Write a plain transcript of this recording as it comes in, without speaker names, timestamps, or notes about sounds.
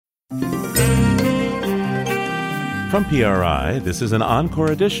From PRI, this is an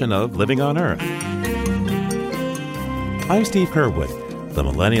encore edition of Living on Earth. I'm Steve Curwood. The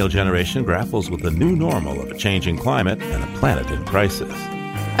millennial generation grapples with the new normal of a changing climate and a planet in crisis.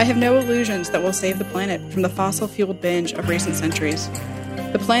 I have no illusions that we'll save the planet from the fossil-fueled binge of recent centuries.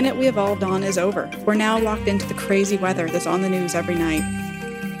 The planet we evolved on is over. We're now locked into the crazy weather that's on the news every night.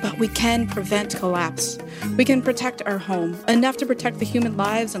 But we can prevent collapse. We can protect our home, enough to protect the human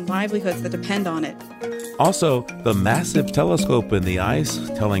lives and livelihoods that depend on it. Also, the massive telescope in the ice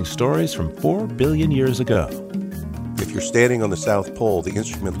telling stories from 4 billion years ago. If you're standing on the South Pole, the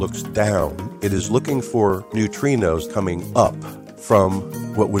instrument looks down. It is looking for neutrinos coming up from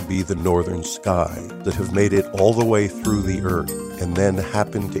what would be the northern sky that have made it all the way through the Earth and then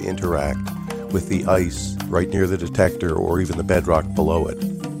happen to interact with the ice right near the detector or even the bedrock below it.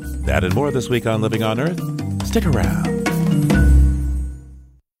 That and more this week on Living on Earth. Stick around.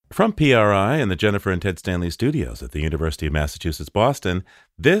 From PRI and the Jennifer and Ted Stanley studios at the University of Massachusetts, Boston,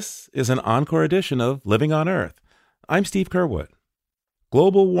 this is an encore edition of Living on Earth. I'm Steve Curwood.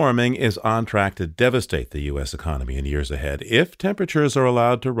 Global warming is on track to devastate the U.S. economy in years ahead if temperatures are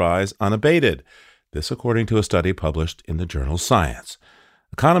allowed to rise unabated. This according to a study published in the journal Science.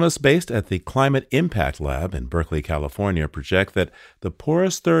 Economists based at the Climate Impact Lab in Berkeley, California, project that the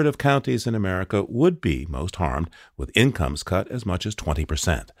poorest third of counties in America would be most harmed, with incomes cut as much as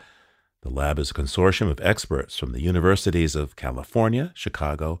 20%. The lab is a consortium of experts from the universities of California,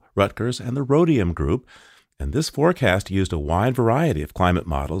 Chicago, Rutgers, and the Rhodium Group, and this forecast used a wide variety of climate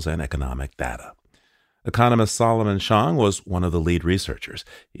models and economic data. Economist Solomon Shang was one of the lead researchers.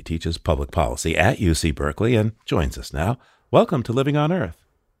 He teaches public policy at UC Berkeley and joins us now. Welcome to Living on Earth.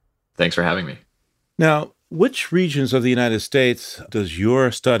 Thanks for having me. Now, which regions of the United States does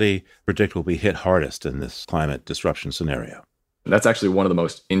your study predict will be hit hardest in this climate disruption scenario? That's actually one of the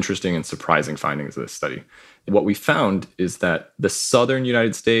most interesting and surprising findings of this study. What we found is that the southern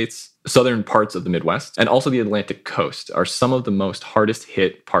United States, southern parts of the Midwest, and also the Atlantic coast are some of the most hardest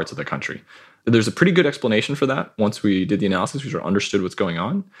hit parts of the country. There's a pretty good explanation for that. Once we did the analysis, we sort of understood what's going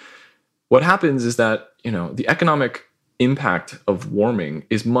on. What happens is that, the economic impact of warming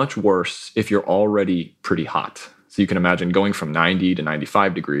is much worse if you're already pretty hot. So you can imagine going from 90 to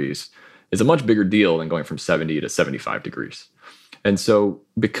 95 degrees is a much bigger deal than going from 70 to 75 degrees. And so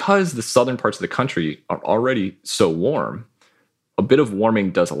because the southern parts of the country are already so warm, a bit of warming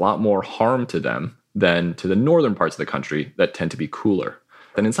does a lot more harm to them than to the northern parts of the country that tend to be cooler.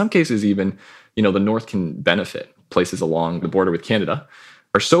 And in some cases even, the north can benefit. Places along the border with Canada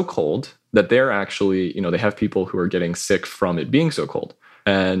are so cold that they're actually, they have people who are getting sick from it being so cold.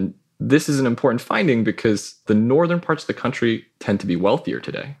 And this is an important finding because the northern parts of the country tend to be wealthier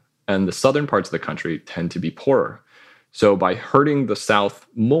today, and the southern parts of the country tend to be poorer. So by hurting the South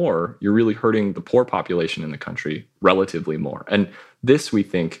more, you're really hurting the poor population in the country relatively more. And this, we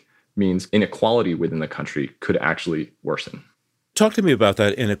think, means inequality within the country could actually worsen. Talk to me about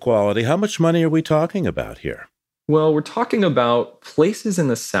that inequality. How much money are we talking about here? Well, we're talking about places in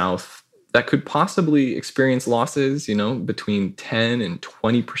the South that could possibly experience losses, between 10 and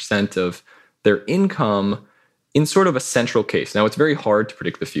 20% of their income in sort of a central case. Now, it's very hard to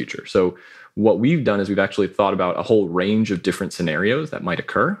predict the future. So what we've done is we've actually thought about a whole range of different scenarios that might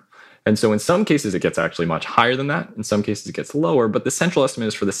occur. And so in some cases, it gets actually much higher than that. In some cases, it gets lower. But the central estimate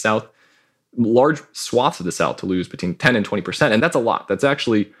is for the South, large swaths of the South to lose between 10 and 20%. And that's a lot. That's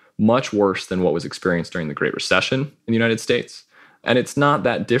actually much worse than what was experienced during the Great Recession in the United States. And it's not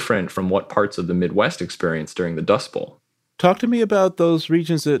that different from what parts of the Midwest experienced during the Dust Bowl. Talk to me about those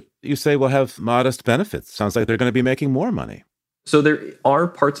regions that you say will have modest benefits. Sounds like they're going to be making more money. So there are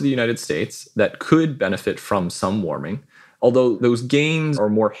parts of the United States that could benefit from some warming, although those gains are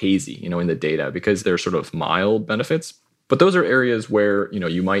more hazy, in the data because they're sort of mild benefits. But those are areas where,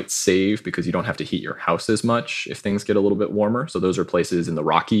 you might save because you don't have to heat your house as much if things get a little bit warmer. So those are places in the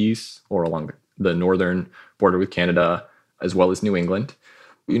Rockies or along the northern border with Canada, as well as New England.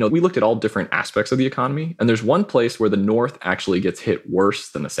 We looked at all different aspects of the economy, and there's one place where the North actually gets hit worse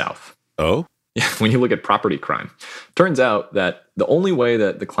than the South. Oh? Yeah, when you look at property crime. Turns out that the only way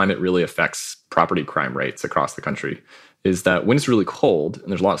that the climate really affects property crime rates across the country is that when it's really cold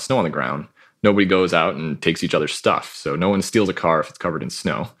and there's a lot of snow on the ground, nobody goes out and takes each other's stuff. So no one steals a car if it's covered in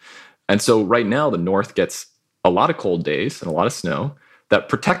snow. And so right now, the North gets a lot of cold days and a lot of snow that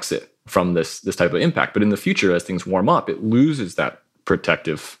protects it from this type of impact. But in the future, as things warm up, it loses that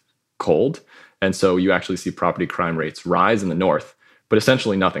protective cold. And so you actually see property crime rates rise in the North, but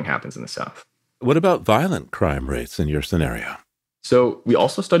essentially nothing happens in the South. What about violent crime rates in your scenario? So we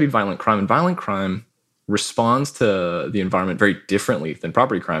also studied violent crime, and violent crime responds to the environment very differently than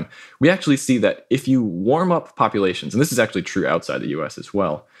property crime, we actually see that if you warm up populations, and this is actually true outside the US as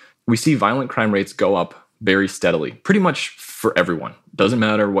well, we see violent crime rates go up very steadily, pretty much for everyone. Doesn't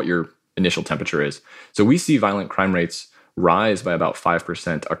matter what your initial temperature is. So we see violent crime rates rise by about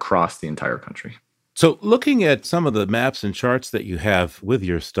 5% across the entire country. So looking at some of the maps and charts that you have with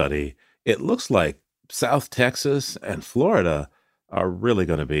your study, it looks like South Texas and Florida are really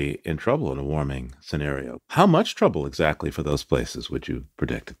going to be in trouble in a warming scenario. How much trouble exactly for those places would you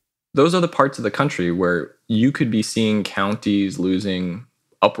predict? Those are the parts of the country where you could be seeing counties losing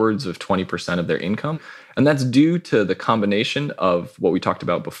upwards of 20% of their income. And that's due to the combination of what we talked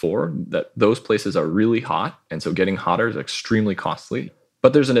about before, that those places are really hot. And so getting hotter is extremely costly.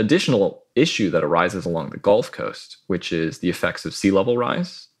 But there's an additional issue that arises along the Gulf Coast, which is the effects of sea level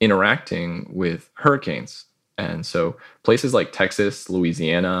rise interacting with hurricanes. And so places like Texas,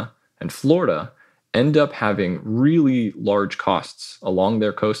 Louisiana, and Florida end up having really large costs along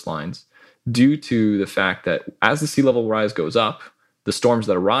their coastlines due to the fact that as the sea level rise goes up, the storms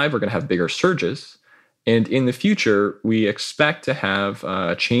that arrive are going to have bigger surges. And in the future, we expect to have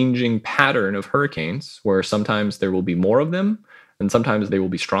a changing pattern of hurricanes where sometimes there will be more of them and sometimes they will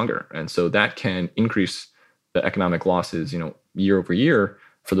be stronger. And so that can increase the economic losses, year over year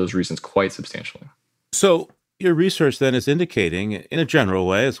for those reasons quite substantially. So your research then is indicating, in a general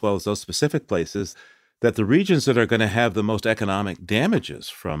way, as well as those specific places, that the regions that are going to have the most economic damages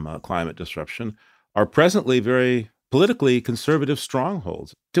from climate disruption are presently very politically conservative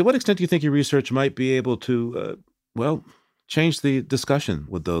strongholds. To what extent do you think your research might be able to, change the discussion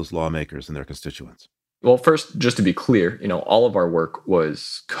with those lawmakers and their constituents? Well, first, just to be clear, all of our work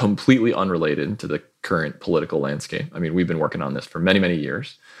was completely unrelated to the current political landscape. I mean, we've been working on this for many, many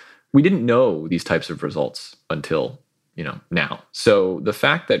years. We didn't know these types of results until, now. So the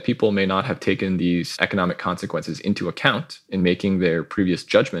fact that people may not have taken these economic consequences into account in making their previous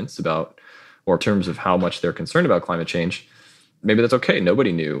judgments about, or in terms of how much they're concerned about climate change, maybe that's okay.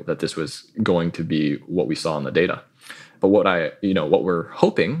 Nobody knew that this was going to be what we saw in the data. But what we're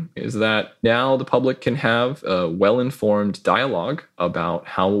hoping is that now the public can have a well-informed dialogue about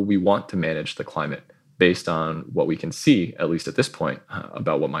how we want to manage the climate based on what we can see, at least at this point,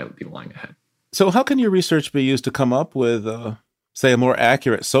 about what might be lying ahead. So how can your research be used to come up with, say, a more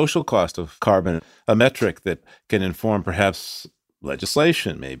accurate social cost of carbon, a metric that can inform perhaps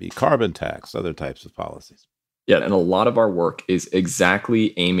legislation, maybe carbon tax, other types of policies? Yeah, and a lot of our work is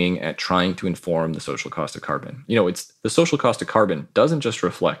exactly aiming at trying to inform the social cost of carbon. It's the social cost of carbon doesn't just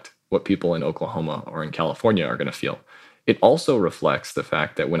reflect what people in Oklahoma or in California are going to feel. It also reflects the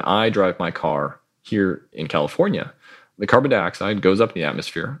fact that when I drive my car here in California, the carbon dioxide goes up in the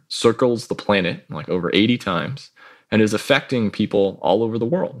atmosphere, circles the planet like over 80 times, and is affecting people all over the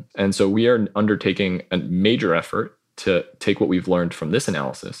world. And so we are undertaking a major effort to take what we've learned from this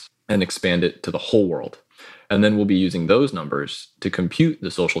analysis and expand it to the whole world. And then we'll be using those numbers to compute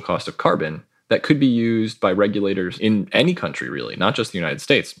the social cost of carbon that could be used by regulators in any country, really, not just the United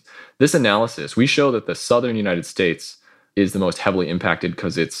States. This analysis, we show that the southern United States is the most heavily impacted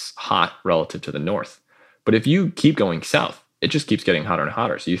because it's hot relative to the north. But if you keep going south, it just keeps getting hotter and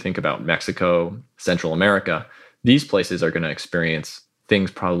hotter. So you think about Mexico, Central America, these places are going to experience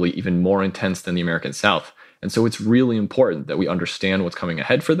things probably even more intense than the American South. And so it's really important that we understand what's coming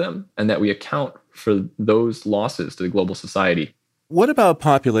ahead for them and that we account for those losses to the global society. What about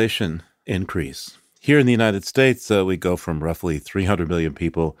population increase? Here in the United States, we go from roughly 300 million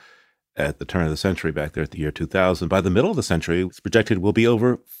people at the turn of the century, back there at the year 2000. By the middle of the century, it's projected we'll be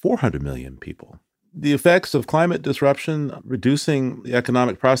over 400 million people. The effects of climate disruption, reducing the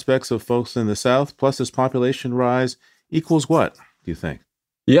economic prospects of folks in the South, plus this population rise, equals what, do you think?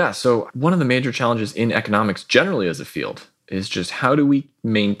 Yeah, so one of the major challenges in economics generally as a field is just how do we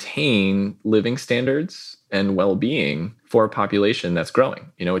maintain living standards and well-being for a population that's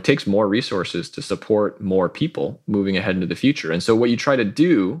growing? It takes more resources to support more people moving ahead into the future. And so what you try to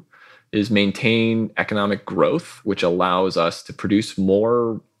do is maintain economic growth, which allows us to produce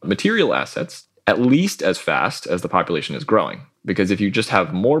more material assets at least as fast as the population is growing. Because if you just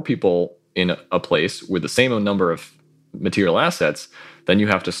have more people in a place with the same number of material assets, then you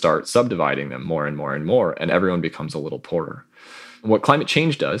have to start subdividing them more and more and more, and everyone becomes a little poorer. What climate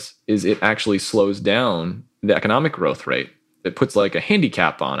change does is it actually slows down the economic growth rate. It puts like a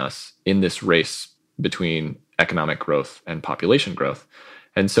handicap on us in this race between economic growth and population growth.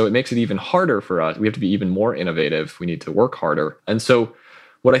 And so it makes it even harder for us. We have to be even more innovative. We need to work harder. And so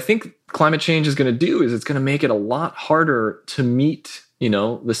what I think climate change is going to do is it's going to make it a lot harder to meet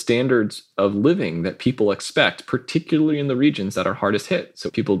the standards of living that people expect, particularly in the regions that are hardest hit. So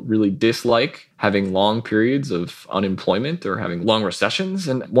people really dislike having long periods of unemployment or having long recessions.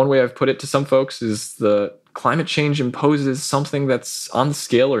 And one way I've put it to some folks is the climate change imposes something that's on the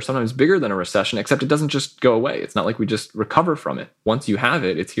scale or sometimes bigger than a recession, except it doesn't just go away. It's not like we just recover from it. Once you have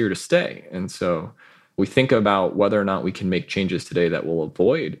it, it's here to stay. And so we think about whether or not we can make changes today that will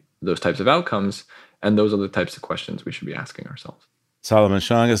avoid those types of outcomes. And those are the types of questions we should be asking ourselves. Solomon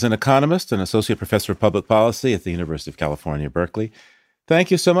Shong is an economist and associate professor of public policy at the University of California, Berkeley.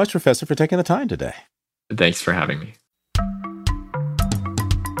 Thank you so much, Professor, for taking the time today. Thanks for having me.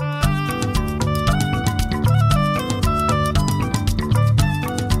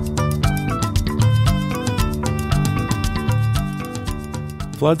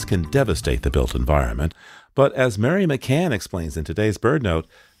 Floods can devastate the built environment, but as Mary McCann explains in today's Bird Note,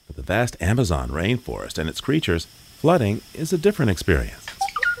 for the vast Amazon rainforest and its creatures, flooding is a different experience.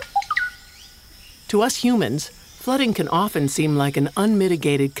 To us humans, flooding can often seem like an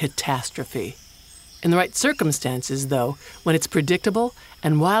unmitigated catastrophe. In the right circumstances, though, when it's predictable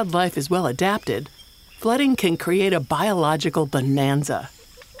and wildlife is well adapted, flooding can create a biological bonanza.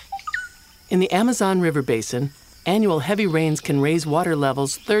 In the Amazon River Basin, annual heavy rains can raise water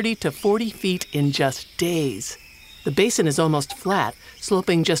levels 30 to 40 feet in just days. The basin is almost flat,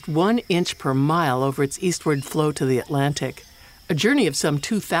 sloping just 1 inch per mile over its eastward flow to the Atlantic, a journey of some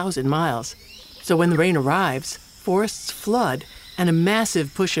 2,000 miles. So when the rain arrives, forests flood, and a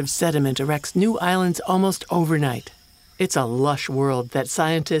massive push of sediment erects new islands almost overnight. It's a lush world that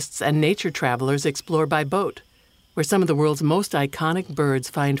scientists and nature travelers explore by boat, where some of the world's most iconic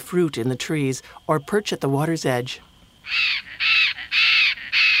birds find fruit in the trees or perch at the water's edge.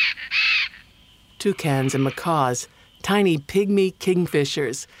 Toucans and macaws, tiny pygmy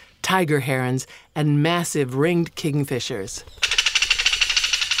kingfishers, tiger herons, and massive ringed kingfishers.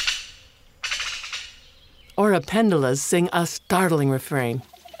 Oropendulas sing a startling refrain.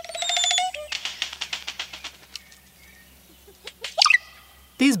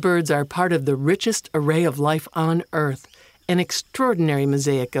 These birds are part of the richest array of life on Earth, an extraordinary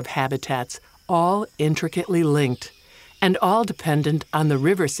mosaic of habitats, all intricately linked, and all dependent on the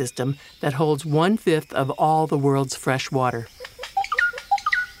river system that holds 1/5 of all the world's fresh water.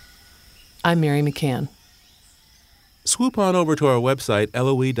 I'm Mary McCann. Swoop on over to our website,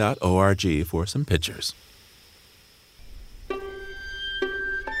 loe.org, for some pictures.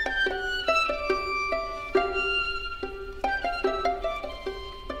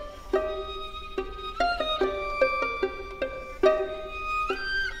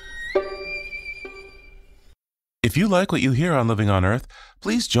 If you like what you hear on Living on Earth,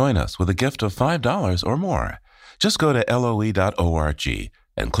 please join us with a gift of $5 or more. Just go to loe.org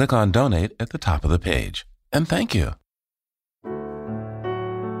and click on Donate at the top of the page. And thank you.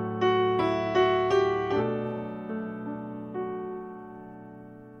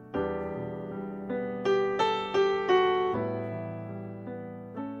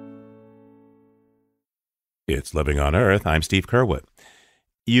 It's Living on Earth. I'm Steve Curwood.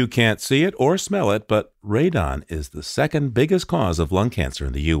 You can't see it or smell it, but radon is the second biggest cause of lung cancer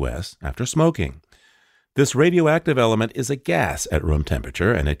in the U.S. after smoking. This radioactive element is a gas at room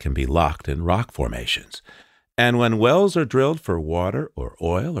temperature, and it can be locked in rock formations. And when wells are drilled for water or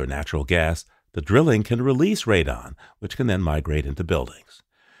oil or natural gas, the drilling can release radon, which can then migrate into buildings.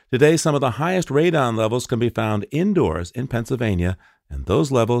 Today, some of the highest radon levels can be found indoors in Pennsylvania, and those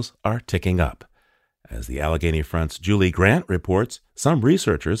levels are ticking up. As the Allegheny Front's Julie Grant reports, some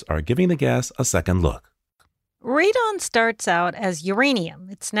researchers are giving the gas a second look. Radon starts out as uranium.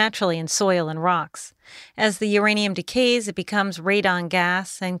 It's naturally in soil and rocks. As the uranium decays, it becomes radon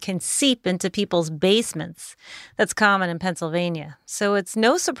gas and can seep into people's basements. That's common in Pennsylvania. So it's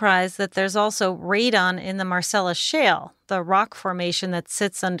no surprise that there's also radon in the Marcellus Shale, the rock formation that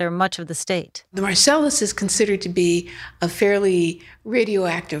sits under much of the state. The Marcellus is considered to be a fairly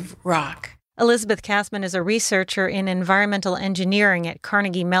radioactive rock. Elizabeth Kassman is a researcher in environmental engineering at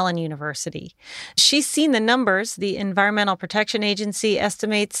Carnegie Mellon University. She's seen the numbers. The Environmental Protection Agency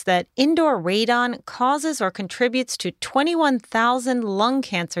estimates that indoor radon causes or contributes to 21,000 lung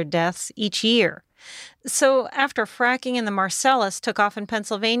cancer deaths each year. So after fracking in the Marcellus took off in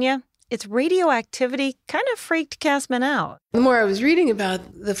Pennsylvania, its radioactivity kind of freaked Kassman out. The more I was reading about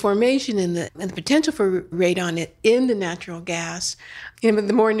the formation and the potential for radon in the natural gas, the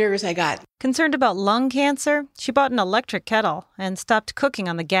more nervous I got. Concerned about lung cancer, she bought an electric kettle and stopped cooking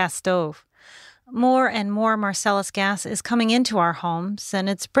on the gas stove. More and more Marcellus gas is coming into our homes, and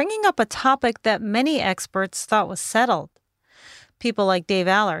it's bringing up a topic that many experts thought was settled. People like Dave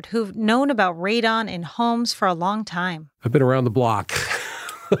Allard, who've known about radon in homes for a long time. I've been around the block.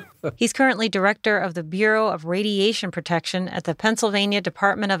 He's currently director of the Bureau of Radiation Protection at the Pennsylvania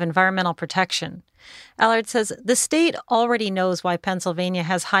Department of Environmental Protection. Allard says the state already knows why Pennsylvania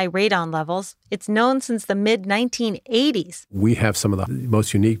has high radon levels. It's known since the mid-1980s. We have some of the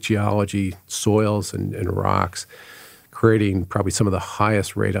most unique geology, soils and rocks, creating probably some of the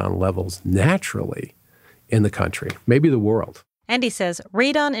highest radon levels naturally in the country, maybe the world. And he says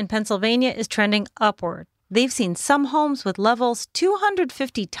radon in Pennsylvania is trending upward. They've seen some homes with levels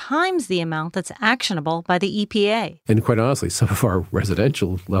 250 times the amount that's actionable by the EPA. And quite honestly, some of our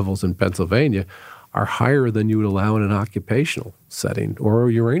residential levels in Pennsylvania are higher than you would allow in an occupational setting or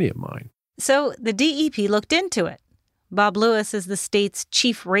a uranium mine. So the DEP looked into it. Bob Lewis is the state's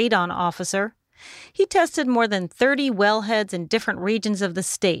chief radon officer. He tested more than 30 wellheads in different regions of the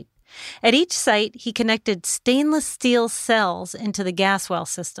state. At each site, he connected stainless steel cells into the gas well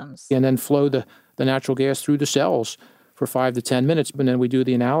systems. And then flow the natural gas through the cells for 5 to 10 minutes. And then we do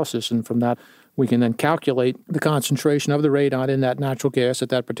the analysis. And from that, we can then calculate the concentration of the radon in that natural gas at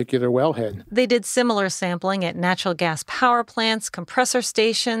that particular wellhead. They did similar sampling at natural gas power plants, compressor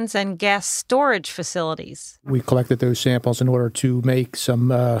stations, and gas storage facilities. We collected those samples in order to make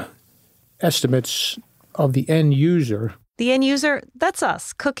some estimates of the end user. The end user, that's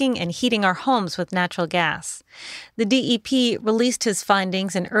us, cooking and heating our homes with natural gas. The DEP released his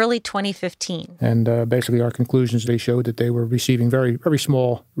findings in early 2015. And basically our conclusions, they showed that they were receiving very, very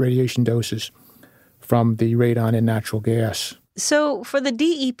small radiation doses from the radon in natural gas. So for the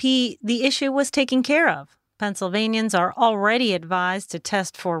DEP, the issue was taken care of. Pennsylvanians are already advised to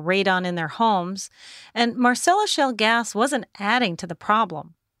test for radon in their homes, and Marcellus Shale gas wasn't adding to the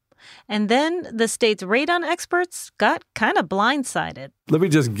problem. And then the state's radon experts got kind of blindsided. Let me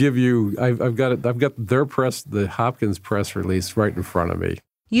just give you, I've got their press, the Hopkins press release right in front of me.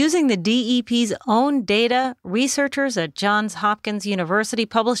 Using the DEP's own data, researchers at Johns Hopkins University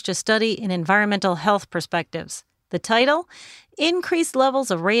published a study in Environmental Health Perspectives. The title, Increased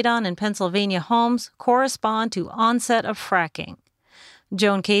Levels of Radon in Pennsylvania Homes Correspond to Onset of Fracking.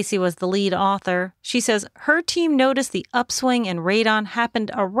 Joan Casey was the lead author. She says her team noticed the upswing in radon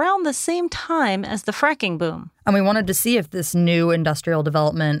happened around the same time as the fracking boom. And we wanted to see if this new industrial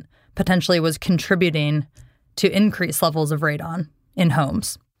development potentially was contributing to increased levels of radon in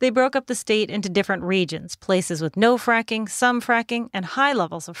homes. They broke up the state into different regions, places with no fracking, some fracking, and high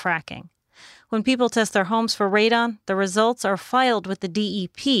levels of fracking. When people test their homes for radon, the results are filed with the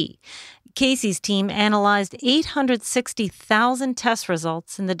DEP. Casey's team analyzed 860,000 test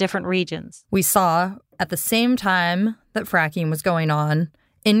results in the different regions. We saw, at the same time that fracking was going on,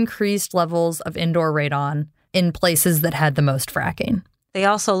 increased levels of indoor radon in places that had the most fracking. They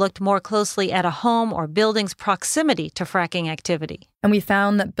also looked more closely at a home or building's proximity to fracking activity. And we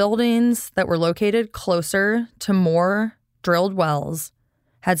found that buildings that were located closer to more drilled wells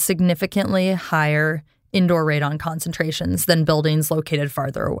had significantly higher indoor radon concentrations than buildings located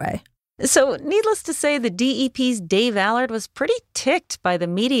farther away. So, needless to say, the DEP's Dave Allard was pretty ticked by the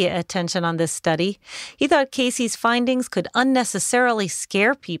media attention on this study. He thought Casey's findings could unnecessarily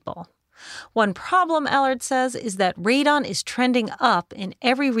scare people. One problem, Allard says, is that radon is trending up in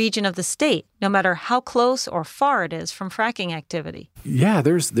every region of the state, no matter how close or far it is from fracking activity. Yeah,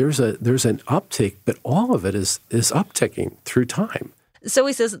 there's an uptick, but all of it is upticking through time. So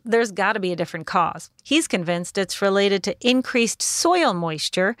he says there's got to be a different cause. He's convinced it's related to increased soil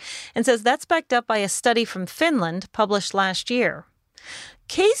moisture and says that's backed up by a study from Finland published last year.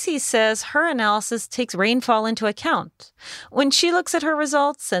 Casey says her analysis takes rainfall into account. When she looks at her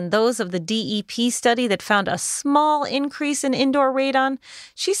results and those of the DEP study that found a small increase in indoor radon,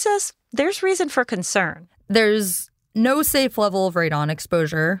 she says there's reason for concern. There's no safe level of radon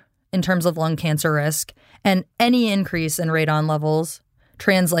exposure in terms of lung cancer risk, and any increase in radon levels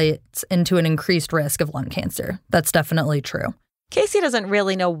translates into an increased risk of lung cancer. That's definitely true. Casey doesn't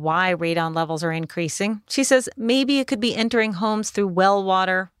really know why radon levels are increasing. She says maybe it could be entering homes through well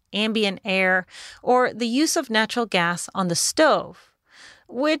water, ambient air, or the use of natural gas on the stove.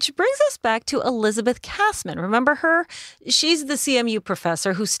 Which brings us back to Elizabeth Kassman. Remember her? She's the CMU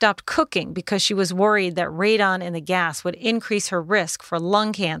professor who stopped cooking because she was worried that radon in the gas would increase her risk for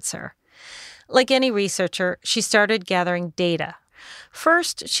lung cancer. Like any researcher, she started gathering data.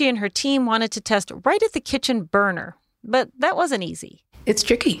 First, she and her team wanted to test right at the kitchen burner, but that wasn't easy. It's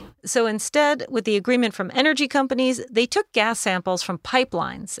tricky. So instead, with the agreement from energy companies, they took gas samples from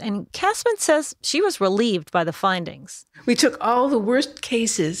pipelines, and Kassman says she was relieved by the findings. We took all the worst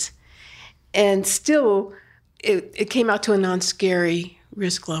cases, and still it came out to a non-scary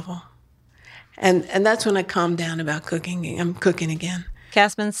risk level. And that's when I calmed down about cooking. I'm cooking again.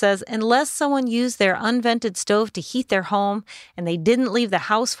 Kasman says unless someone used their unvented stove to heat their home and they didn't leave the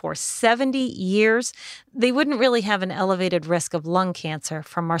house for 70 years, they wouldn't really have an elevated risk of lung cancer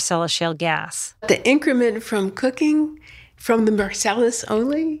from Marcellus shale gas. The increment from cooking from the Marcellus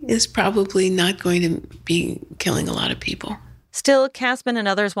only is probably not going to be killing a lot of people. Still, Kasman and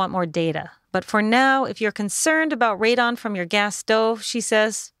others want more data. But for now, if you're concerned about radon from your gas stove, she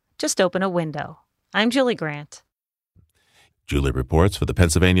says, just open a window. I'm Julie Grant. Julie reports for the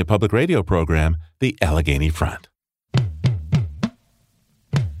Pennsylvania Public Radio program, The Allegheny Front.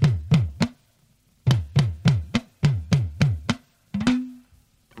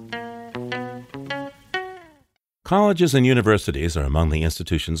 Colleges and universities are among the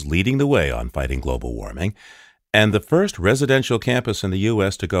institutions leading the way on fighting global warming, and the first residential campus in the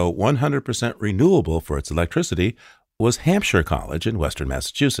U.S. to go 100% renewable for its electricity was Hampshire College in western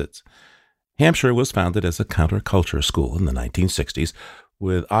Massachusetts. Hampshire was founded as a counterculture school in the 1960s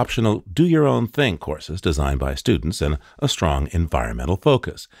with optional do-your-own-thing courses designed by students and a strong environmental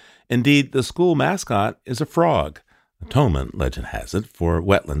focus. Indeed, the school mascot is a frog. Atonement, legend has it, for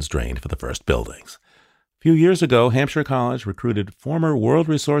wetlands drained for the first buildings. A few years ago, Hampshire College recruited former World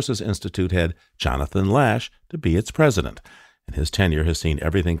Resources Institute head Jonathan Lash to be its president, and his tenure has seen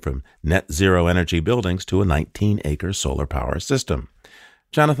everything from net zero energy buildings to a 19-acre solar power system.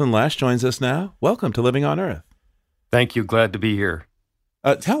 Jonathan Lash joins us now. Welcome to Living on Earth. Thank you. Glad to be here.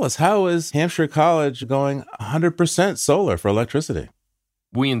 Tell us, how is Hampshire College going 100% solar for electricity?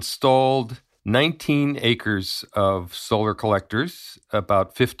 We installed 19 acres of solar collectors,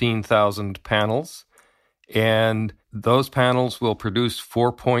 about 15,000 panels, and those panels will produce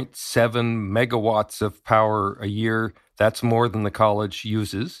 4.7 megawatts of power a year. That's more than the college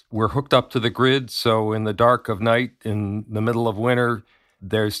uses. We're hooked up to the grid, so in the dark of night, in the middle of winter,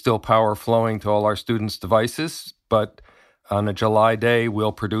 there's still power flowing to all our students' devices, but on a July day,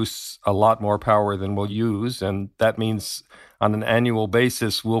 we'll produce a lot more power than we'll use, and that means on an annual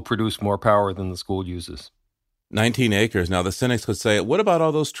basis, we'll produce more power than the school uses. 19 acres. Now, the cynics would say, what about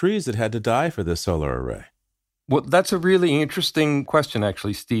all those trees that had to die for this solar array? Well, that's a really interesting question,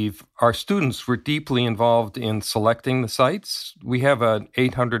 actually, Steve. Our students were deeply involved in selecting the sites. We have an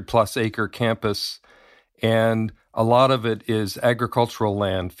 800-plus acre campus, and a lot of it is agricultural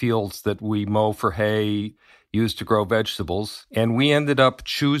land, fields that we mow for hay, use to grow vegetables. And we ended up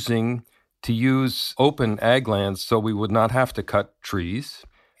choosing to use open ag lands so we would not have to cut trees.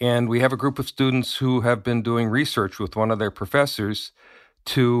 And we have a group of students who have been doing research with one of their professors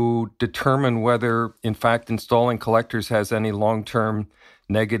to determine whether, in fact, installing collectors has any long-term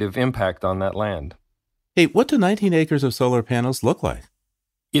negative impact on that land. Hey, what do 19 acres of solar panels look like?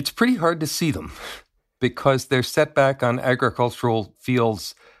 It's pretty hard to see them because they're set back on agricultural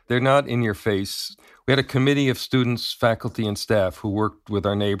fields. They're not in your face. We had a committee of students, faculty, and staff who worked with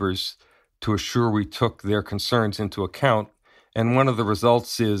our neighbors to assure we took their concerns into account. And one of the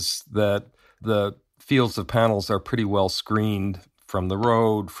results is that the fields of panels are pretty well screened from the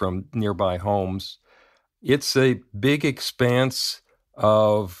road, from nearby homes. It's a big expanse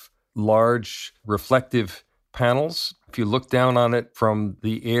of large reflective panels. If you look down on it from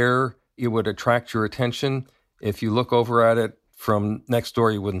the air, it would attract your attention. If you look over at it from next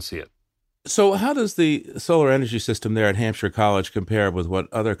door, you wouldn't see it. So how does the solar energy system there at Hampshire College compare with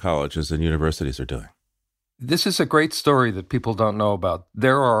what other colleges and universities are doing? This is a great story that people don't know about.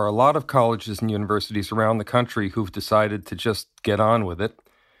 There are a lot of colleges and universities around the country who've decided to just get on with it.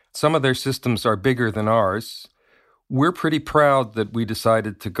 Some of their systems are bigger than ours. We're pretty proud that we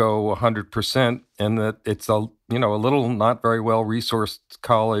decided to go 100% and that it's a little not very well resourced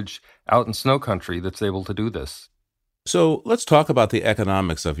college out in snow country that's able to do this. So let's talk about the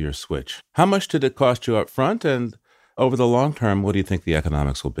economics of your switch. How much did it cost you up front, and over the long term, what do you think the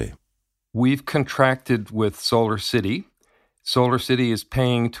economics will be? We've contracted with Solar City. Solar City is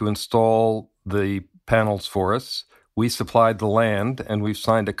paying to install the panels for us. We supplied the land, and we've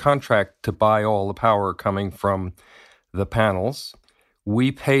signed a contract to buy all the power coming from the panels.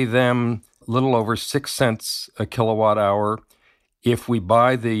 We pay them a little over 6 cents a kilowatt hour. If we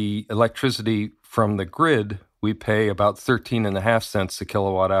buy the electricity from the grid, we pay about 13.5 cents a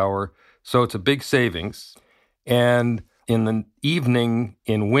kilowatt hour. So it's a big savings. And in the evening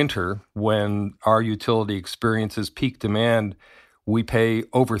in winter, when our utility experiences peak demand, we pay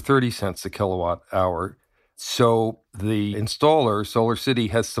over 30 cents a kilowatt hour. So the installer, Solar City,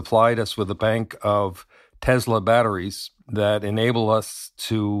 has supplied us with a bank of Tesla batteries that enable us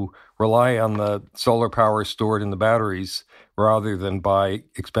to rely on the solar power stored in the batteries rather than buy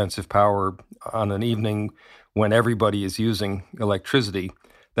expensive power on an evening when everybody is using electricity.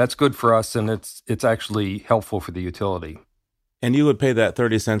 That's good for us, and it's actually helpful for the utility. And you would pay that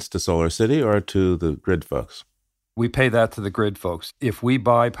 30 cents to Solar City or to the grid folks? We pay that to the grid folks. If we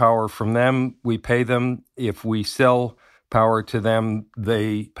buy power from them, we pay them. If we sell power to them,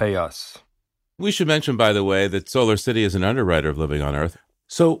 they pay us. We should mention, by the way, that Solar City is an underwriter of Living on Earth.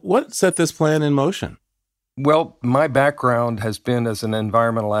 So what set this plan in motion? Well, my background has been as an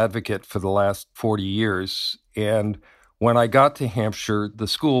environmental advocate for the last 40 years. And when I got to Hampshire, the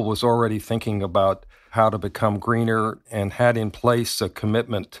school was already thinking about how to become greener and had in place a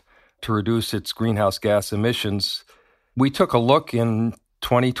commitment to reduce its greenhouse gas emissions. We took a look in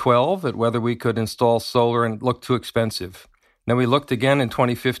 2012 at whether we could install solar, and it looked too expensive. Then we looked again in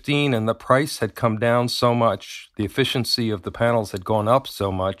 2015, and the price had come down so much, the efficiency of the panels had gone up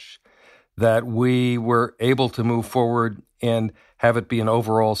so much, that we were able to move forward and have it be an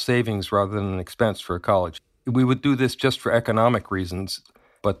overall savings rather than an expense for a college. We would do this just for economic reasons,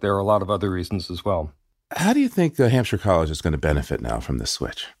 but there are a lot of other reasons as well. How do you think Hampshire College is going to benefit now from this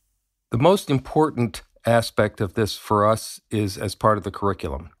switch? The most important aspect of this for us is as part of the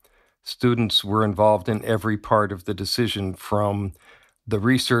curriculum. Students were involved in every part of the decision, from the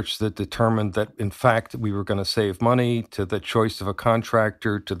research that determined that, in fact, we were going to save money, to the choice of a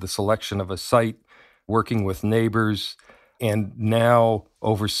contractor, to the selection of a site, working with neighbors, and now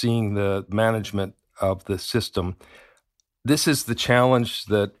overseeing the management of the system. This is the challenge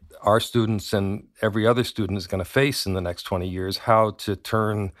that our students and every other student is going to face in the next 20 years, how to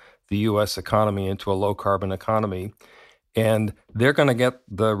turn the U.S. economy into a low-carbon economy. And they're going to get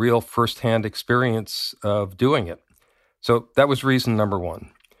the real firsthand experience of doing it. So that was reason number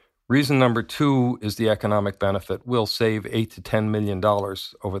one. Reason number two is the economic benefit. We'll save $8 to $10 million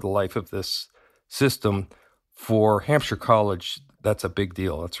over the life of this system. For Hampshire College, that's a big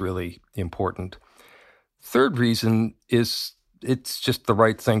deal. That's really important. Third reason is it's just the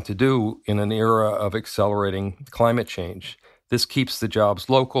right thing to do in an era of accelerating climate change. This keeps the jobs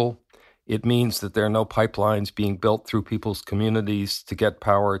local. It means that there are no pipelines being built through people's communities to get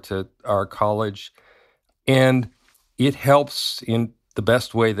power to our college. And it helps in the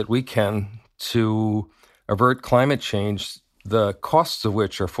best way that we can to avert climate change, the costs of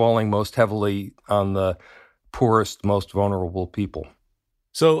which are falling most heavily on the poorest, most vulnerable people.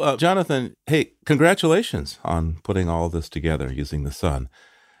 So, Jonathan, hey, congratulations on putting all this together using the sun.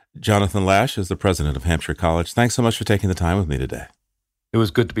 Jonathan Lash is the president of Hampshire College. Thanks so much for taking the time with me today. It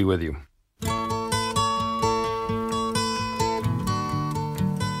was good to be with you.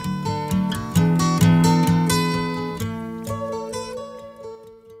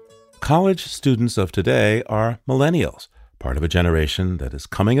 College students of today are millennials, part of a generation that is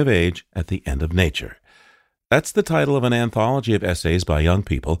coming of age at the end of nature. That's the title of an anthology of essays by young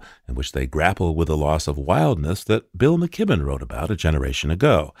people in which they grapple with the loss of wildness that Bill McKibben wrote about a generation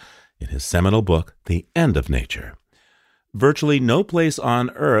ago in his seminal book, The End of Nature. Virtually no place on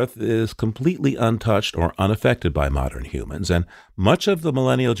Earth is completely untouched or unaffected by modern humans, and much of the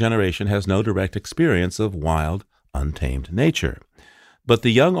millennial generation has no direct experience of wild, untamed nature. But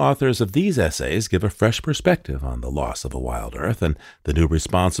the young authors of these essays give a fresh perspective on the loss of a wild Earth and the new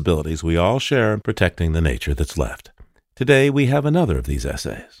responsibilities we all share in protecting the nature that's left. Today, we have another of these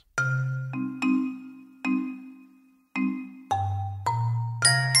essays.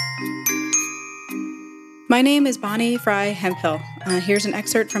 My name is Bonnie Fry Hemphill. Here's an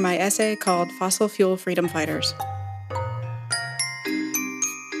excerpt from my essay called Fossil Fuel Freedom Fighters.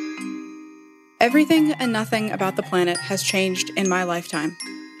 Everything and nothing about the planet has changed in my lifetime.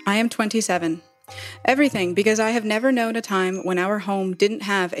 I am 27. Everything because I have never known a time when our home didn't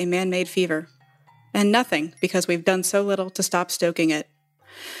have a man-made fever. And nothing because we've done so little to stop stoking it.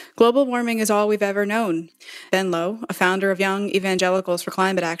 Global warming is all we've ever known. Ben Lowe, a founder of Young Evangelicals for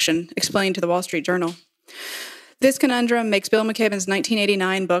Climate Action, explained to the Wall Street Journal. This conundrum makes Bill McKibben's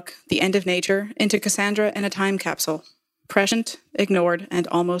 1989 book, The End of Nature, into Cassandra in a time capsule. Prescient, ignored, and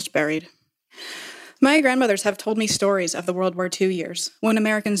almost buried. My grandmothers have told me stories of the World War II years, when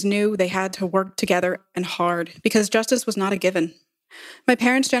Americans knew they had to work together and hard because justice was not a given. My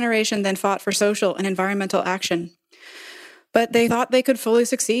parents' generation then fought for social and environmental action. But they thought they could fully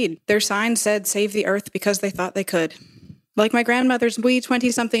succeed. Their signs said, "Save the Earth," because they thought they could. Like my grandmothers, we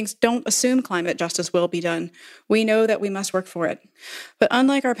 20-somethings don't assume climate justice will be done. We know that we must work for it. But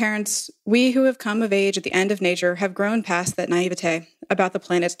unlike our parents, we who have come of age at the end of nature have grown past that naivete about the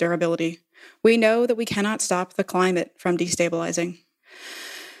planet's durability. We know that we cannot stop the climate from destabilizing.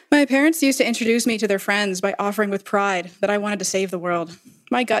 My parents used to introduce me to their friends by offering with pride that I wanted to save the world.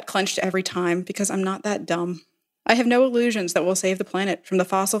 My gut clenched every time because I'm not that dumb. I have no illusions that we'll save the planet from the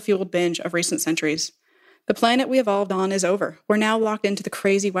fossil-fueled binge of recent centuries. The planet we evolved on is over. We're now locked into the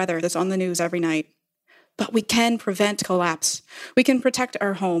crazy weather that's on the news every night. but we can prevent collapse. We can protect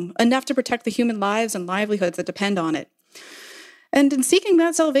our home, enough to protect the human lives and livelihoods that depend on it. And in seeking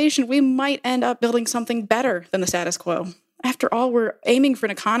that salvation, we might end up building something better than the status quo. After all, we're aiming for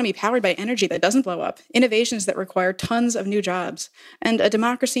an economy powered by energy that doesn't blow up, innovations that require tons of new jobs, and a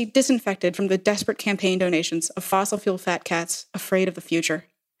democracy disinfected from the desperate campaign donations of fossil fuel fat cats afraid of the future.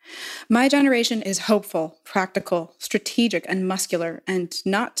 My generation is hopeful, practical, strategic, and muscular, and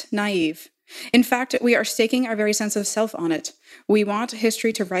not naive. In fact, we are staking our very sense of self on it. We want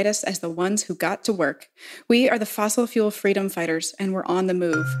history to write us as the ones who got to work. We are the fossil fuel freedom fighters, and we're on the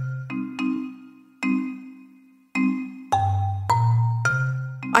move.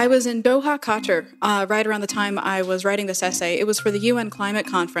 I was in Doha, Qatar, right around the time I was writing this essay. It was for the UN Climate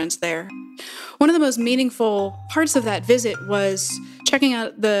Conference there. One of the most meaningful parts of that visit was checking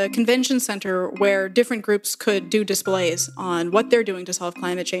out the convention center where different groups could do displays on what they're doing to solve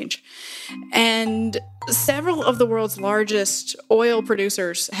climate change. And several of the world's largest oil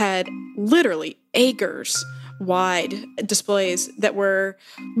producers had literally acres wide displays that were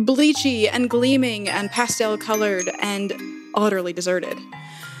bleachy and gleaming and pastel colored and utterly deserted.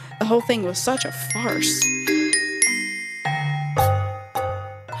 The whole thing was such a farce.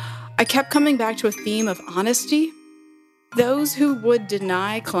 I kept coming back to a theme of honesty. Those who would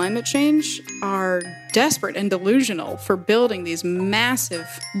deny climate change are desperate and delusional for building these massive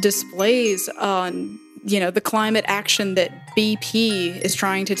displays on, the climate action that BP is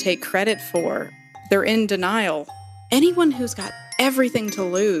trying to take credit for. They're in denial. Anyone who's got everything to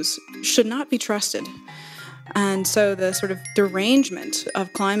lose should not be trusted. And so the sort of derangement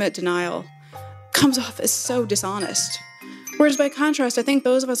of climate denial comes off as so dishonest. Whereas by contrast, I think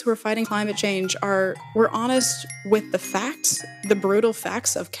those of us who are fighting climate change we're honest with the facts, the brutal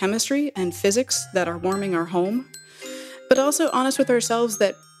facts of chemistry and physics that are warming our home, but also honest with ourselves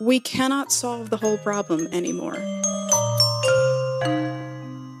that we cannot solve the whole problem anymore.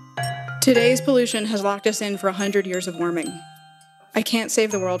 Today's pollution has locked us in for 100 years of warming. I can't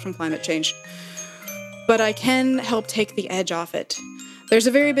save the world from climate change, but I can help take the edge off it. There's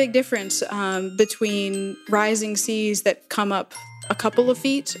a very big difference between rising seas that come up a couple of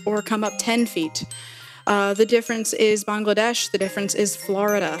feet or come up 10 feet. The difference is Bangladesh. The difference is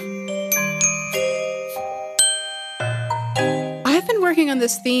Florida. I've been working on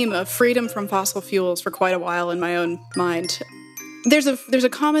this theme of freedom from fossil fuels for quite a while in my own mind. There's a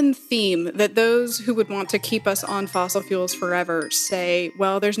common theme that those who would want to keep us on fossil fuels forever say,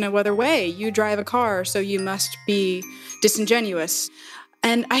 well, there's no other way. You drive a car, so you must be disingenuous.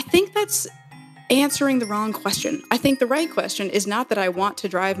 And I think that's answering the wrong question. I think the right question is not that I want to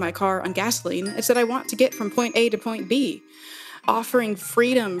drive my car on gasoline. It's that I want to get from point A to point B. Offering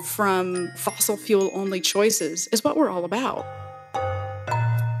freedom from fossil fuel-only choices is what we're all about.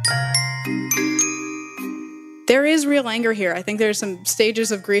 There is real anger here. I think there's some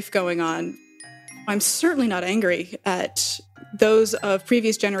stages of grief going on. I'm certainly not angry at those of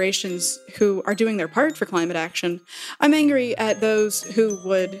previous generations who are doing their part for climate action. I'm angry at those who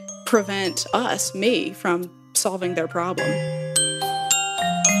would prevent us, me, from solving their problem.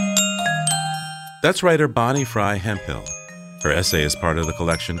 That's writer Bonnie Fry Hemphill. Her essay is part of the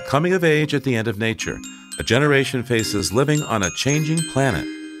collection Coming of Age at the End of Nature, A Generation Faces Living on a Changing Planet.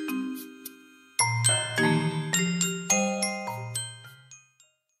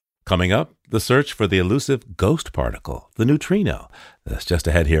 Coming up, the search for the elusive ghost particle, the neutrino. That's just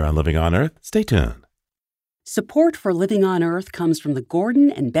ahead here on Living on Earth. Stay tuned. Support for Living on Earth comes from the Gordon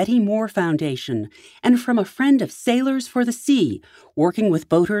and Betty Moore Foundation and from a friend of Sailors for the Sea, working with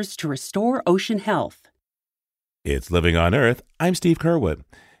boaters to restore ocean health. It's Living on Earth. I'm Steve Curwood.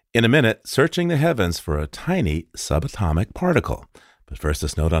 In a minute, searching the heavens for a tiny subatomic particle. But first,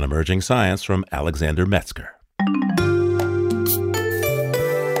 this note on emerging science from Alexander Metzger.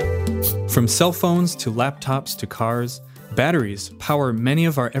 From cell phones to laptops to cars, batteries power many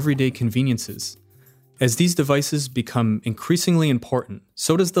of our everyday conveniences. As these devices become increasingly important,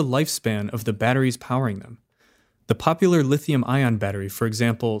 so does the lifespan of the batteries powering them. The popular lithium-ion battery, for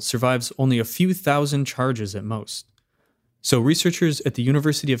example, survives only a few thousand charges at most. So researchers at the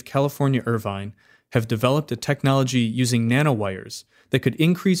University of California, Irvine have developed a technology using nanowires that could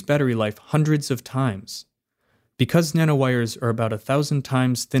increase battery life hundreds of times. Because nanowires are about 1,000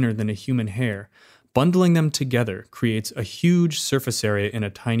 times thinner than a human hair, bundling them together creates a huge surface area in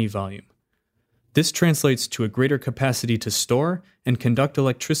a tiny volume. This translates to a greater capacity to store and conduct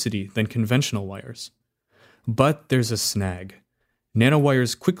electricity than conventional wires. But there's a snag.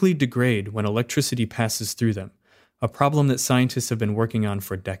 Nanowires quickly degrade when electricity passes through them, a problem that scientists have been working on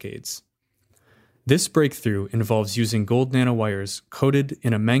for decades. This breakthrough involves using gold nanowires coated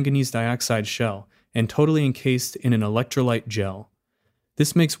in a manganese dioxide shell and totally encased in an electrolyte gel.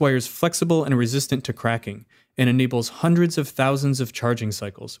 This makes wires flexible and resistant to cracking, and enables hundreds of thousands of charging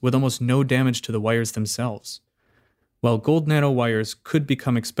cycles with almost no damage to the wires themselves. While gold nanowires could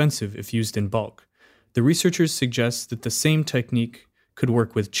become expensive if used in bulk, the researchers suggest that the same technique could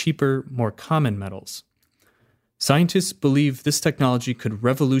work with cheaper, more common metals. Scientists believe this technology could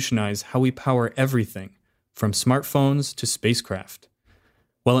revolutionize how we power everything, from smartphones to spacecraft.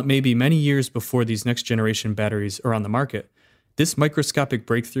 While it may be many years before these next-generation batteries are on the market, this microscopic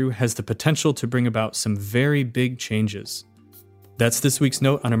breakthrough has the potential to bring about some very big changes. That's this week's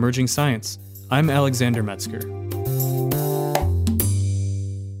Note on Emerging Science. I'm Alexander Metzger.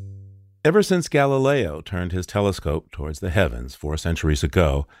 Ever since Galileo turned his telescope towards the heavens 4 centuries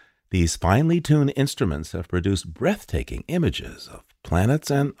ago, these finely tuned instruments have produced breathtaking images of planets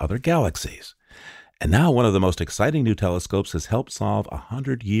and other galaxies. And now one of the most exciting new telescopes has helped solve a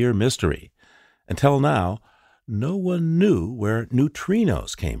 100-year mystery. Until now, no one knew where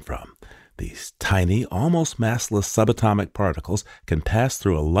neutrinos came from. These tiny, almost massless subatomic particles can pass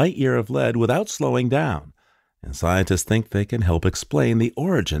through a light year of lead without slowing down, and scientists think they can help explain the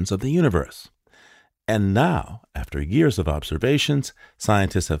origins of the universe. And now, after years of observations,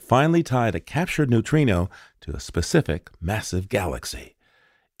 scientists have finally tied a captured neutrino to a specific massive galaxy.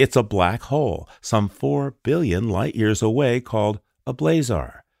 It's a black hole, some 4 billion light-years away, called a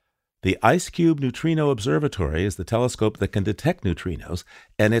blazar. The IceCube Neutrino Observatory is the telescope that can detect neutrinos,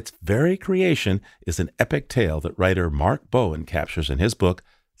 and its very creation is an epic tale that writer Mark Bowen captures in his book,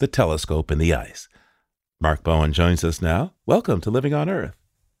 The Telescope in the Ice. Mark Bowen joins us now. Welcome to Living on Earth.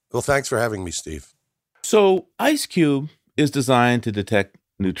 Well, thanks for having me, Steve. So, IceCube is designed to detect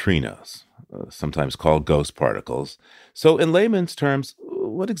neutrinos, sometimes called ghost particles. So, in layman's terms,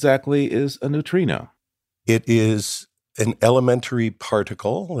 what exactly is a neutrino? It is an elementary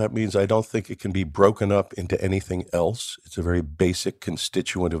particle. That means I don't think it can be broken up into anything else. It's a very basic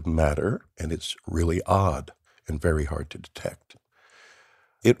constituent of matter, and it's really odd and very hard to detect.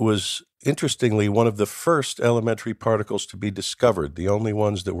 It was, interestingly, one of the first elementary particles to be discovered, the only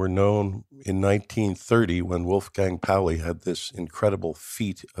ones that were known in 1930 when Wolfgang Pauli had this incredible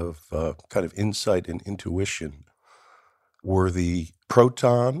feat of kind of insight and intuition, were the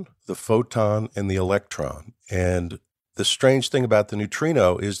proton, the photon, and the electron. And the strange thing about the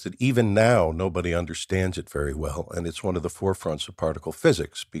neutrino is that even now nobody understands it very well, and it's one of the forefronts of particle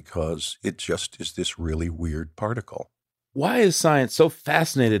physics because it just is this really weird particle. Why is science so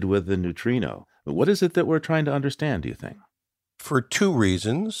fascinated with the neutrino? What is it that we're trying to understand, do you think? For 2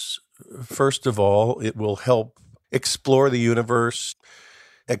 reasons. First of all, it will help explore the universe,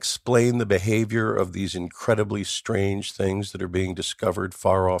 explain the behavior of these incredibly strange things that are being discovered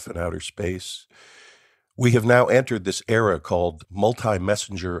far off in outer space. We have now entered this era called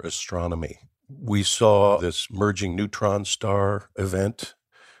multi-messenger astronomy. We saw this merging neutron star event,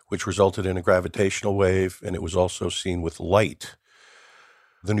 which resulted in a gravitational wave, and it was also seen with light.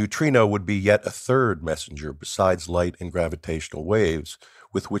 The neutrino would be yet a third messenger besides light and gravitational waves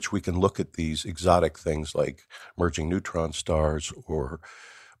with which we can look at these exotic things like merging neutron stars or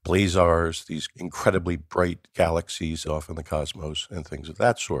blazars, these incredibly bright galaxies off in the cosmos and things of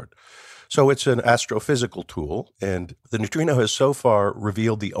that sort. So it's an astrophysical tool, and the neutrino has so far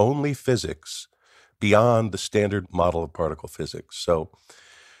revealed the only physics beyond the standard model of particle physics. So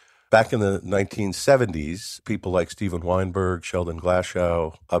back in the 1970s, people like Steven Weinberg, Sheldon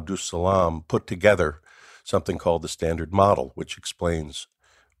Glashow, Abdus Salam put together something called the Standard Model, which explains,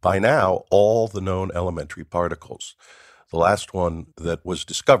 by now, all the known elementary particles. The last one that was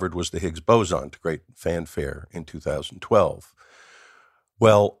discovered was the Higgs boson, to great fanfare in 2012.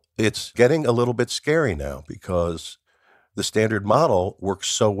 Well, it's getting a little bit scary now because the Standard Model works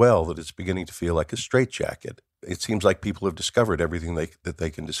so well that it's beginning to feel like a straitjacket. It seems like people have discovered everything that they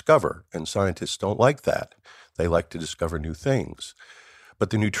can discover, and scientists don't like that. They like to discover new things. But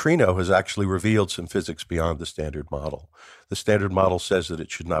the neutrino has actually revealed some physics beyond the Standard Model. The Standard Model says that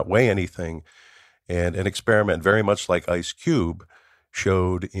it should not weigh anything, and an experiment very much like IceCube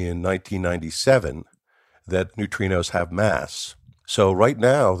showed in 1997 that neutrinos have mass. So right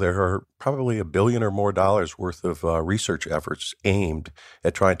now, there are probably $1 billion or more worth of research efforts aimed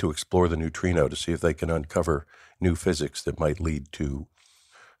at trying to explore the neutrino to see if they can uncover new physics that might lead to,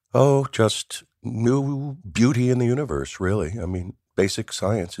 just new beauty in the universe, really. I mean, basic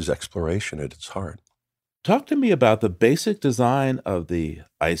science is exploration at its heart. Talk to me about the basic design of the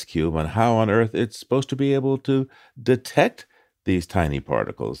IceCube and how on Earth it's supposed to be able to detect these tiny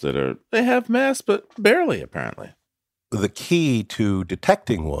particles they have mass, but barely, apparently. The key to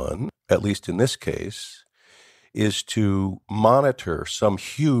detecting one, at least in this case, is to monitor some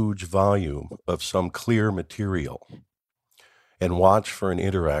huge volume of some clear material and watch for an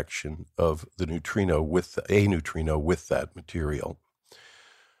interaction of the neutrino with a neutrino with that material.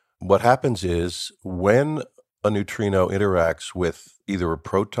 What happens is when a neutrino interacts with either a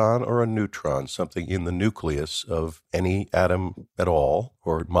proton or a neutron, something in the nucleus of any atom at all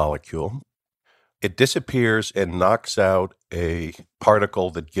or molecule, it disappears and knocks out a particle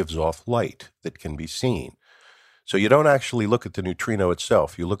that gives off light that can be seen. So you don't actually look at the neutrino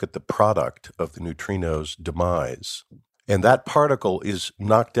itself. You look at the product of the neutrino's demise. And that particle is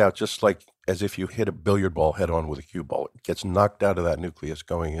knocked out just like as if you hit a billiard ball head on with a cue ball. It gets knocked out of that nucleus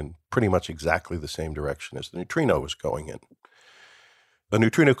going in pretty much exactly the same direction as the neutrino was going in. A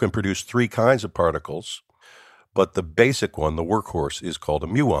neutrino can produce three kinds of particles, but the basic one, the workhorse, is called a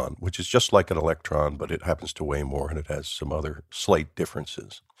muon, which is just like an electron, but it happens to weigh more and it has some other slight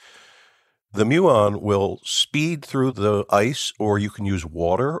differences. The muon will speed through the ice, or you can use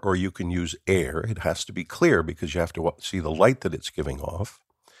water, or you can use air. It has to be clear because you have to see the light that it's giving off.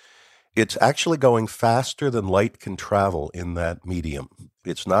 It's actually going faster than light can travel in that medium.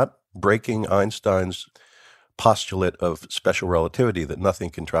 It's not breaking Einstein's postulate of special relativity that nothing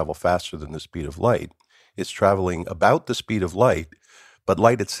can travel faster than the speed of light. It's traveling about the speed of light, but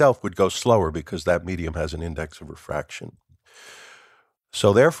light itself would go slower because that medium has an index of refraction.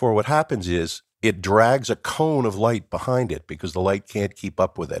 So therefore, what happens is it drags a cone of light behind it because the light can't keep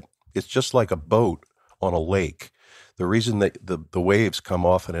up with it. It's just like a boat on a lake. The reason that the waves come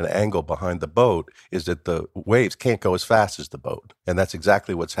off at an angle behind the boat is that the waves can't go as fast as the boat. And that's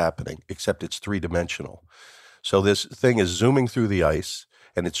exactly what's happening, except it's three-dimensional. So this thing is zooming through the ice,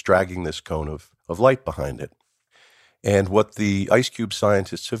 and it's dragging this cone of light behind it. And what the IceCube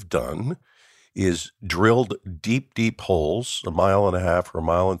scientists have done is drilled deep, deep holes, 1.5 miles or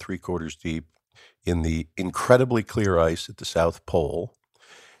 1.75 miles deep, in the incredibly clear ice at the South Pole,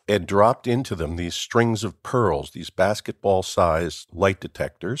 and dropped into them these strings of pearls, these basketball-sized light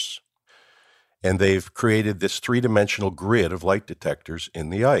detectors, and they've created this three-dimensional grid of light detectors in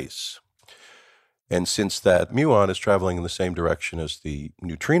the ice. And since that muon is traveling in the same direction as the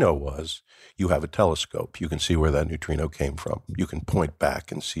neutrino was, you have a telescope. You can see where that neutrino came from. You can point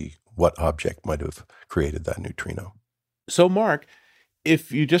back and see what object might have created that neutrino. So, Mark,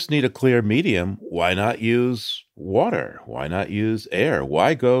 if you just need a clear medium, why not use water? Why not use air?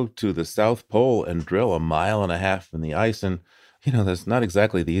 Why go to the South Pole and drill 1.5 miles in the ice? And, that's not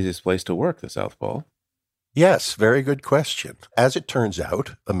exactly the easiest place to work, the South Pole. Yes, very good question. As it turns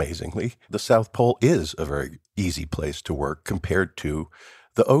out, amazingly, the South Pole is a very easy place to work compared to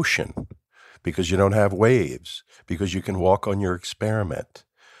the ocean, because you don't have waves, because you can walk on your experiment,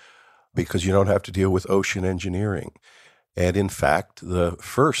 because you don't have to deal with ocean engineering. And in fact, the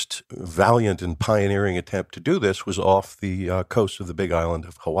first valiant and pioneering attempt to do this was off the coast of the big island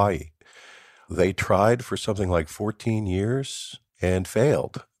of Hawaii. They tried for something like 14 years and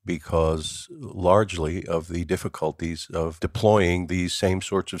failed because largely of the difficulties of deploying these same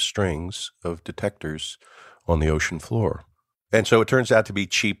sorts of strings of detectors on the ocean floor. And so it turns out to be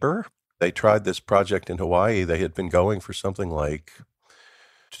cheaper. They tried this project in Hawaii. They had been going for something like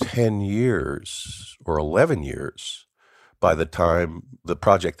 10 years or 11 years by the time the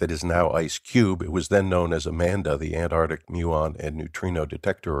project that is now IceCube, it was then known as AMANDA, the Antarctic Muon and Neutrino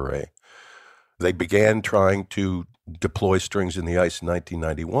Detector Array. They began trying to deploy strings in the ice in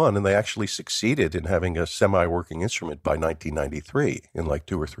 1991, and they actually succeeded in having a semi-working instrument by 1993 in like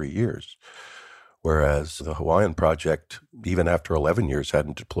 2 or 3 years. Whereas the Hawaiian project, even after 11 years,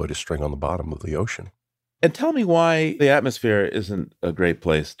 hadn't deployed a string on the bottom of the ocean. And tell me why the atmosphere isn't a great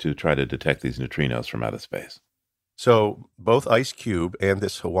place to try to detect these neutrinos from outer space. So both IceCube and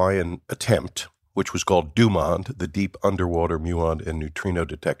this Hawaiian attempt, which was called DUMOND, the Deep Underwater Muon and Neutrino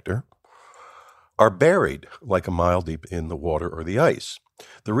Detector, are buried like 1 mile deep in the water or the ice.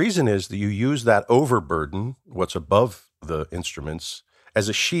 The reason is that you use that overburden, what's above the instruments, as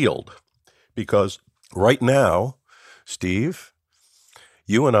a shield. Because right now, Steve,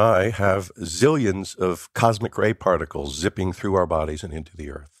 you and I have zillions of cosmic ray particles zipping through our bodies and into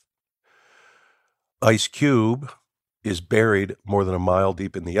the Earth. IceCube is buried more than 1 mile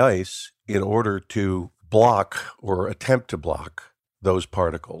deep in the ice in order to block or attempt to block those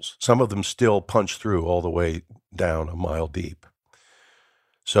particles. Some of them still punch through all the way down 1 mile deep.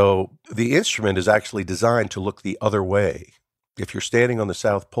 So the instrument is actually designed to look the other way. If you're standing on the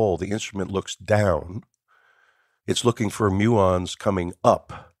South Pole, the instrument looks down. It's looking for muons coming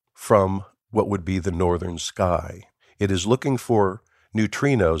up from what would be the northern sky. It is looking for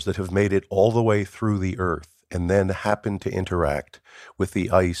neutrinos that have made it all the way through the Earth and then happen to interact with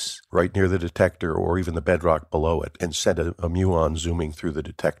the ice right near the detector or even the bedrock below it and send a muon zooming through the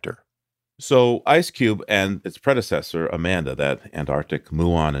detector. So IceCube and its predecessor, Amanda, that Antarctic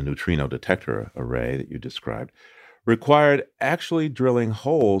muon and neutrino detector array that you described, required actually drilling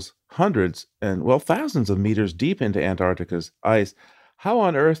holes hundreds and, well, thousands of meters deep into Antarctica's ice. How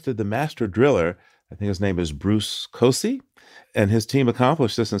on earth did the master driller, I think his name is Bruce Cosey, and his team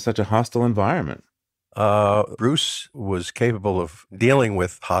accomplish this in such a hostile environment? Bruce was capable of dealing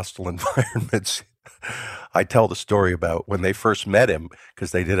with hostile environments. I tell the story about when they first met him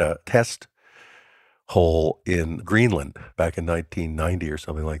because they did a test hole in Greenland back in 1990 or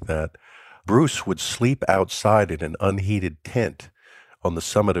something like that. Bruce would sleep outside in an unheated tent on the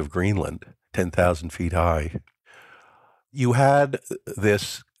summit of Greenland, 10,000 feet high. You had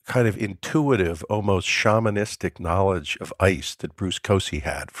this kind of intuitive, almost shamanistic knowledge of ice that Bruce Cosey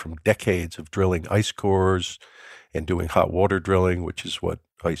had from decades of drilling ice cores and doing hot water drilling, which is what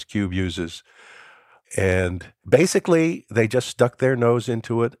IceCube uses. And basically, they just stuck their nose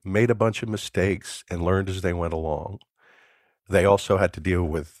into it, made a bunch of mistakes, and learned as they went along. They also had to deal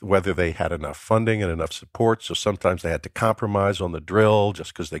with whether they had enough funding and enough support. So sometimes they had to compromise on the drill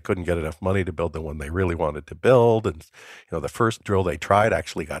just because they couldn't get enough money to build the one they really wanted to build. And, the first drill they tried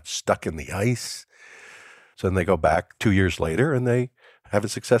actually got stuck in the ice. So then they go back 2 years later and they have a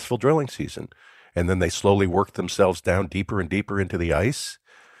successful drilling season. And then they slowly work themselves down deeper and deeper into the ice.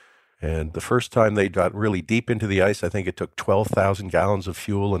 And the first time they got really deep into the ice, I think it took 12,000 gallons of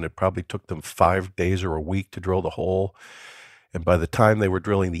fuel, and it probably took them 5 days or a week to drill the hole. And by the time they were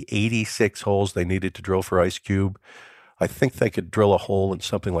drilling the 86 holes they needed to drill for IceCube, I think they could drill a hole in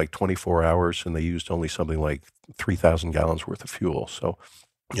something like 24 hours, and they used only something like 3,000 gallons worth of fuel. So,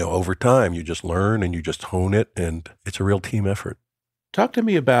 over time, you just learn and you just hone it, and it's a real team effort. Talk to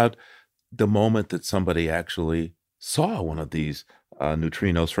me about the moment that somebody actually saw one of these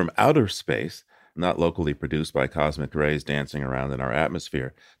neutrinos from outer space, not locally produced by cosmic rays dancing around in our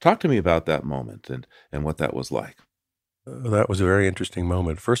atmosphere. Talk to me about that moment and what that was like. That was a very interesting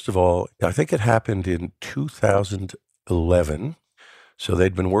moment. First of all, I think it happened in 2011. So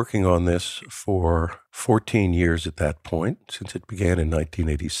they'd been working on this for 14 years at that point, since it began in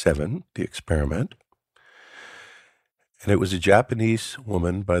 1987, the experiment. And it was a Japanese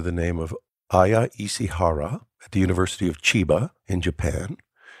woman by the name of Aya Ishihara at the University of Chiba in Japan.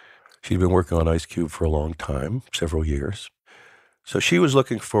 She'd been working on IceCube for a long time, several years. So she was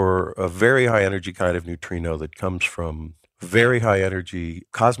looking for a very high energy kind of neutrino that comes from very high energy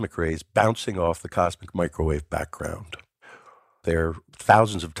cosmic rays bouncing off the cosmic microwave background. They're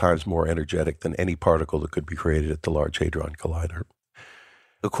thousands of times more energetic than any particle that could be created at the Large Hadron Collider.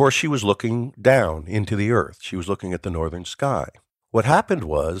 Of course, she was looking down into the Earth. She was looking at the northern sky. What happened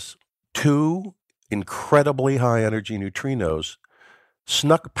was 2 incredibly high energy neutrinos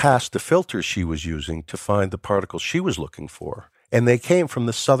snuck past the filters she was using to find the particles she was looking for. And they came from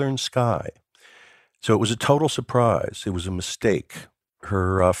the southern sky. So it was a total surprise. It was a mistake.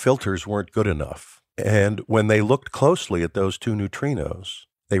 Her filters weren't good enough. And when they looked closely at those 2 neutrinos,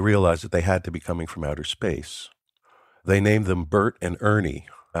 they realized that they had to be coming from outer space. They named them Bert and Ernie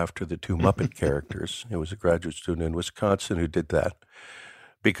after the 2 Muppet characters. It was a graduate student in Wisconsin who did that.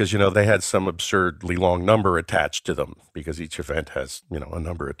 Because, they had some absurdly long number attached to them, because each event has, a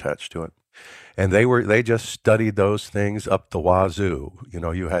number attached to it. And they just studied those things up the wazoo.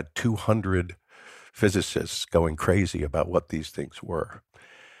 You had 200 physicists going crazy about what these things were.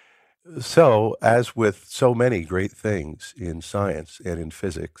 So, as with so many great things in science and in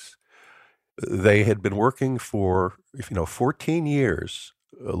physics, they had been working for, 14 years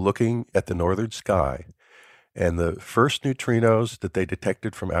looking at the northern sky. And the first neutrinos that they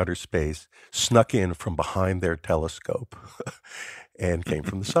detected from outer space snuck in from behind their telescope and came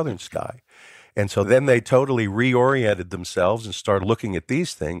from the southern sky. And so then they totally reoriented themselves and started looking at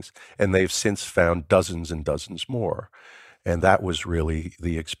these things, and they've since found dozens and dozens more. And that was really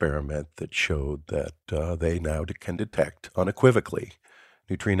the experiment that showed that they now can detect unequivocally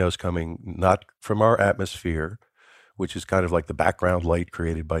neutrinos coming not from our atmosphere, which is kind of like the background light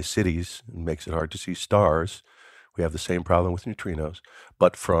created by cities and makes it hard to see stars. We have the same problem with neutrinos,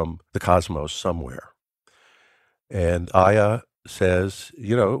 but from the cosmos somewhere. And Aya says,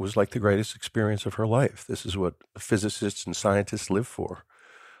 it was like the greatest experience of her life. This is what physicists and scientists live for.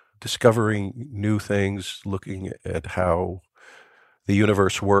 Discovering new things, looking at how the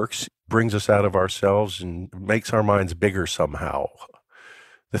universe works, brings us out of ourselves and makes our minds bigger somehow.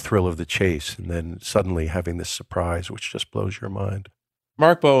 The thrill of the chase, and then suddenly having this surprise which just blows your mind.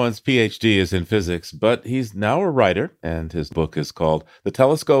 Mark Bowen's PhD is in physics, but he's now a writer, and his book is called The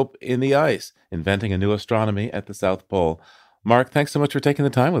Telescope in the Ice, Inventing a New Astronomy at the South Pole. Mark, thanks so much for taking the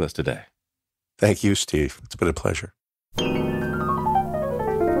time with us today. Thank you, Steve. It's been a pleasure.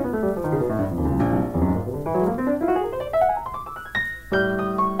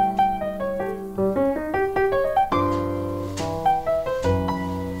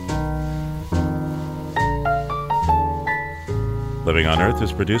 Living on Earth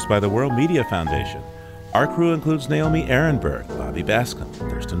is produced by the World Media Foundation. Our crew includes Naomi Ehrenberg, Bobby Bascom,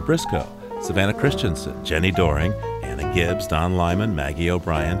 Thurston Briscoe, Savannah Christensen, Jenny Doring, Anna Gibbs, Don Lyman, Maggie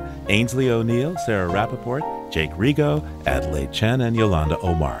O'Brien, Ainsley O'Neill, Sarah Rappaport, Jake Rigo, Adelaide Chen, and Yolanda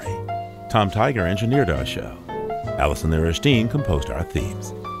Omari. Tom Tiger engineered our show. Allison Lirish-Dean composed our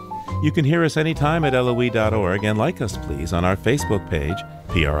themes. You can hear us anytime at LOE.org, and like us, please, on our Facebook page,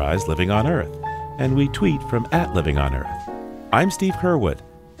 PRI's Living on Earth, and we tweet from @LivingOnEarth. I'm Steve Curwood.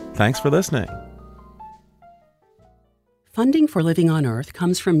 Thanks for listening. Funding for Living on Earth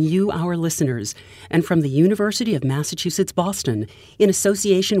comes from you, our listeners, and from the University of Massachusetts Boston, in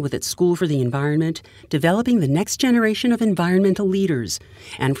association with its School for the Environment, developing the next generation of environmental leaders,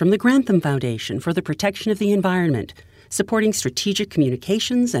 and from the Grantham Foundation for the Protection of the Environment, supporting strategic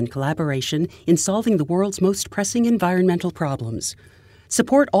communications and collaboration in solving the world's most pressing environmental problems.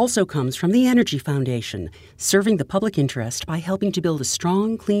 Support also comes from the Energy Foundation, serving the public interest by helping to build a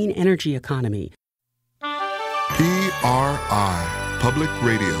strong, clean energy economy. PRI, Public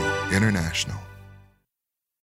Radio International.